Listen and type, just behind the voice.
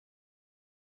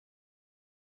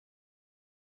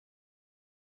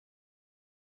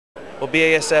Well,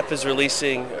 BASF is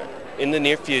releasing in the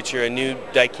near future a new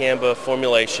dicamba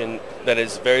formulation that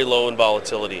is very low in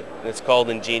volatility, and it's called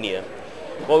Engenia.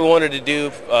 What we wanted to do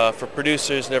for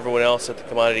producers and everyone else at the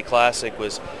Commodity Classic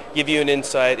was give you an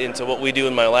insight into what we do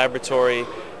in my laboratory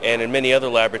and in many other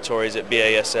laboratories at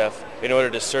BASF in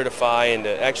order to certify and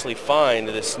to actually find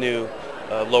this new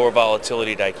lower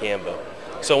volatility dicamba.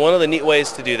 So one of the neat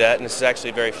ways to do that, and this is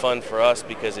actually very fun for us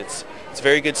because it's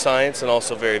very good science and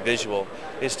also very visual,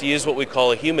 is to use what we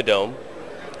call a humidome.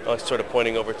 I'm sort of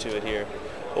pointing over to it here.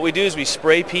 What we do is we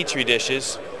spray petri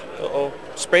dishes,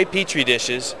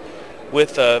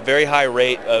 with a very high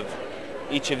rate of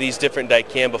each of these different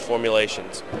dicamba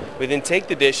formulations. We then take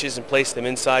the dishes and place them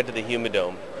inside to the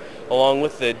humidome. Along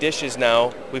with the dishes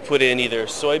now, we put in either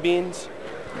soybeans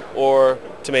or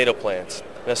tomato plants.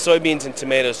 Now, soybeans and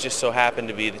tomatoes just so happen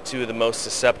to be the two of the most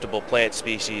susceptible plant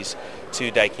species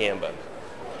to dicamba.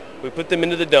 We put them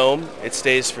into the dome. It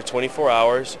stays for 24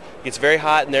 hours. It gets very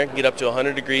hot in there. It can get up to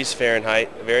 100 degrees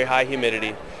Fahrenheit, very high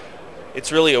humidity.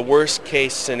 It's really a worst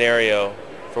case scenario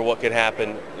for what could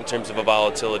happen in terms of a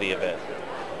volatility event.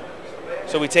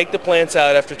 So we take the plants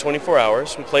out after 24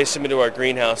 hours, we place them into our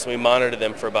greenhouse, and we monitor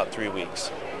them for about 3 weeks.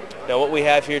 Now what we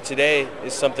have here today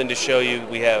is something to show you.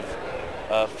 We have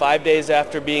 5 days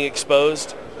after being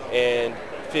exposed and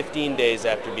 15 days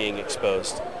after being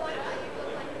exposed.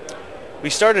 We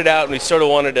started out and we sort of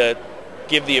wanted to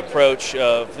give the approach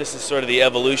of this is sort of the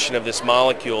evolution of this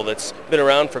molecule that's been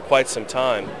around for quite some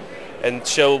time and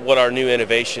show what our new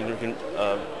innovation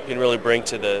can really bring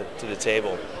to the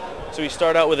table. So we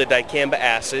start out with a dicamba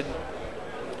acid.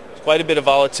 Quite a bit of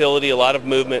volatility, a lot of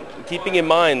movement, keeping in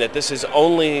mind that this is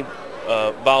only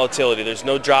volatility. There's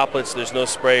no droplets, there's no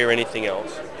spray or anything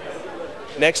else.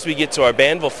 Next we get to our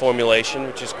Banville formulation,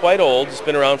 which is quite old. It's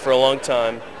been around for a long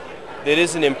time. It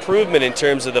is an improvement in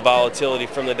terms of the volatility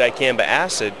from the dicamba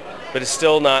acid, but it's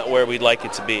still not where we'd like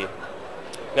it to be.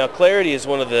 Now Clarity is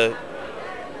one of the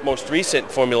most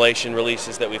recent formulation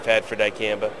releases that we've had for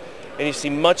dicamba, and you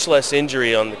see much less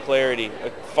injury on the Clarity,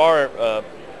 a far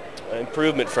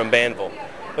improvement from Banville.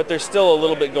 But there's still a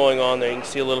little bit going on there. You can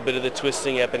see a little bit of the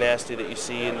twisting epinasty that you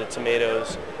see in the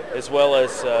tomatoes, as well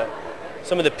as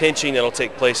some of the pinching that will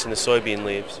take place in the soybean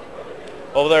leaves.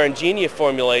 Well, with our Engenia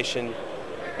formulation,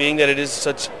 being that it is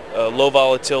such a low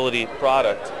volatility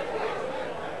product,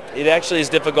 it actually is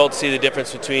difficult to see the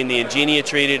difference between the Engenia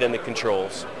treated and the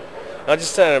controls. I'll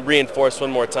just kind of reinforce one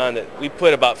more time that we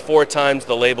put about 4 times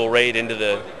the label rate into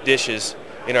the dishes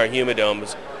in our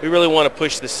humidomes. We really want to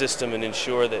push the system and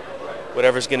ensure that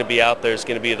whatever's going to be out there is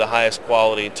going to be the highest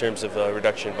quality in terms of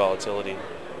reduction in volatility.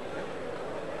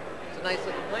 It's a nice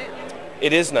looking plant.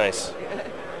 It is nice.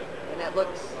 And it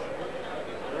looks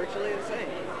virtually the same.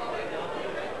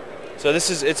 So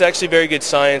it's actually very good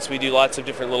science. We do lots of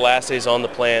different little assays on the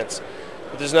plants.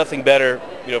 But there's nothing better,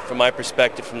 from my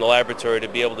perspective from the laboratory, to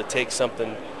be able to take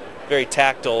something very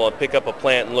tactile and pick up a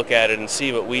plant and look at it and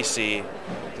see what we see,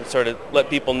 and sort of let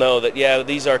people know that, yeah,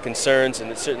 these are concerns, and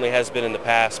it certainly has been in the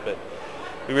past, but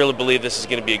we really believe this is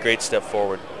going to be a great step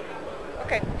forward.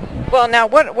 Okay. Well, now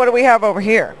what do we have over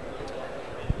here?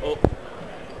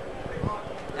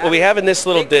 What we have in this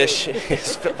little dish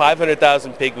is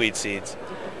 500,000 pigweed seeds.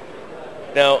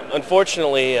 Now,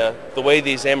 unfortunately, the way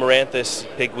these amaranthus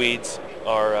pigweeds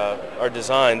are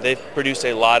designed, they produce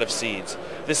a lot of seeds.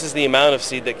 This is the amount of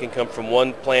seed that can come from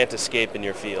one plant escape in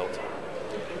your field.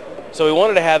 So we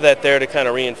wanted to have that there to kind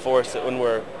of reinforce that when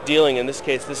we're dealing, in this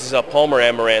case, this is a Palmer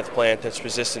amaranth plant that's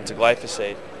resistant to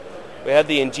glyphosate. We have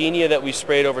the Engenia that we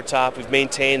sprayed over top. We've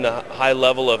maintained the high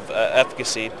level of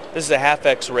efficacy. This is a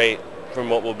half-X rate from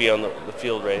what will be on the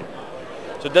field rate.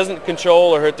 So it doesn't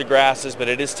control or hurt the grasses, but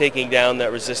it is taking down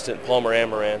that resistant Palmer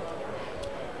amaranth.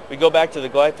 We go back to the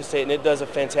glyphosate, and it does a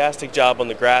fantastic job on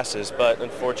the grasses, but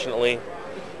unfortunately,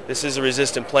 this is a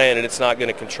resistant plant, and it's not going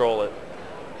to control it.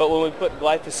 But when we put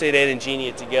glyphosate and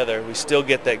Engenia together, we still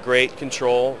get that great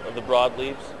control of the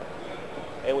broadleaves,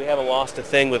 and we haven't lost a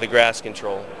thing with the grass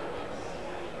control.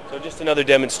 So just another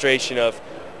demonstration of,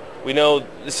 we know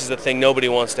this is the thing nobody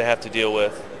wants to have to deal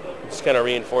with. Just kind of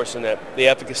reinforcing that the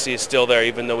efficacy is still there,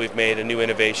 even though we've made a new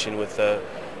innovation with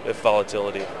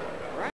volatility.